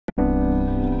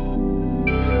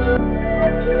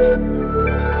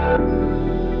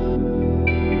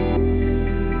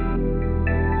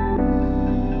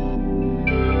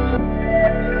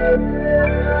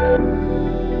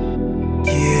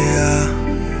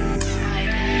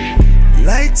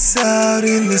Lights out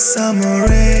in the summer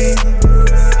rain.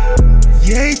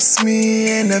 Yeah, it's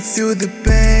me and I feel the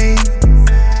pain.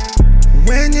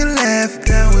 When you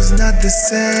left, I was not the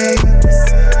same.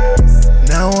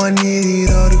 Now I need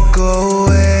it all to go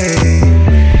away.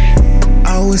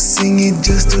 I was singing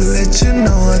just to let you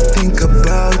know I think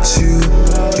about you.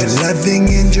 You're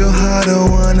loving and your heart, I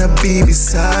wanna be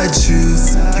beside you.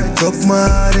 You broke my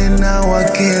heart and now I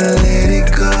can't let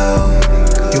it go.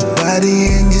 Your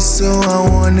body and your soul, I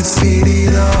wanna feel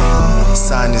it all.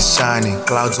 Sun is shining,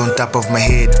 clouds on top of my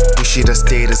head. Wish it had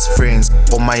stayed as friends.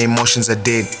 All my emotions are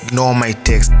dead. Ignore my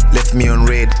text, left me on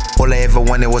red. All I ever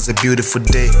wanted was a beautiful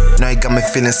day. Now you got me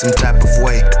feeling some type of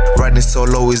way. Riding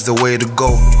solo is the way to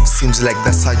go. Seems like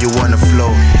that's how you wanna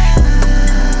flow.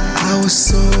 I was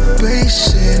so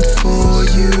patient for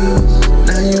you.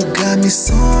 Now you got me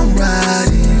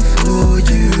songwriting for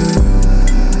you.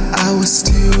 I was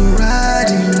still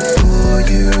riding for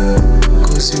you,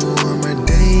 cause you were my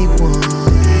day one.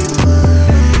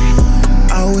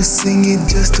 I was singing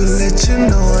just to let you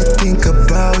know I think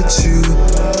about you.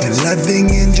 You're loving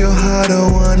in your heart,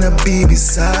 I wanna be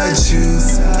beside you.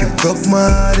 You broke my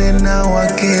heart and now I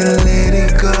can't let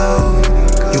it go.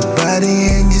 Your body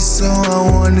and your soul,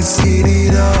 I wanna feel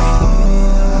it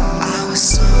all. I was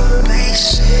so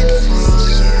patient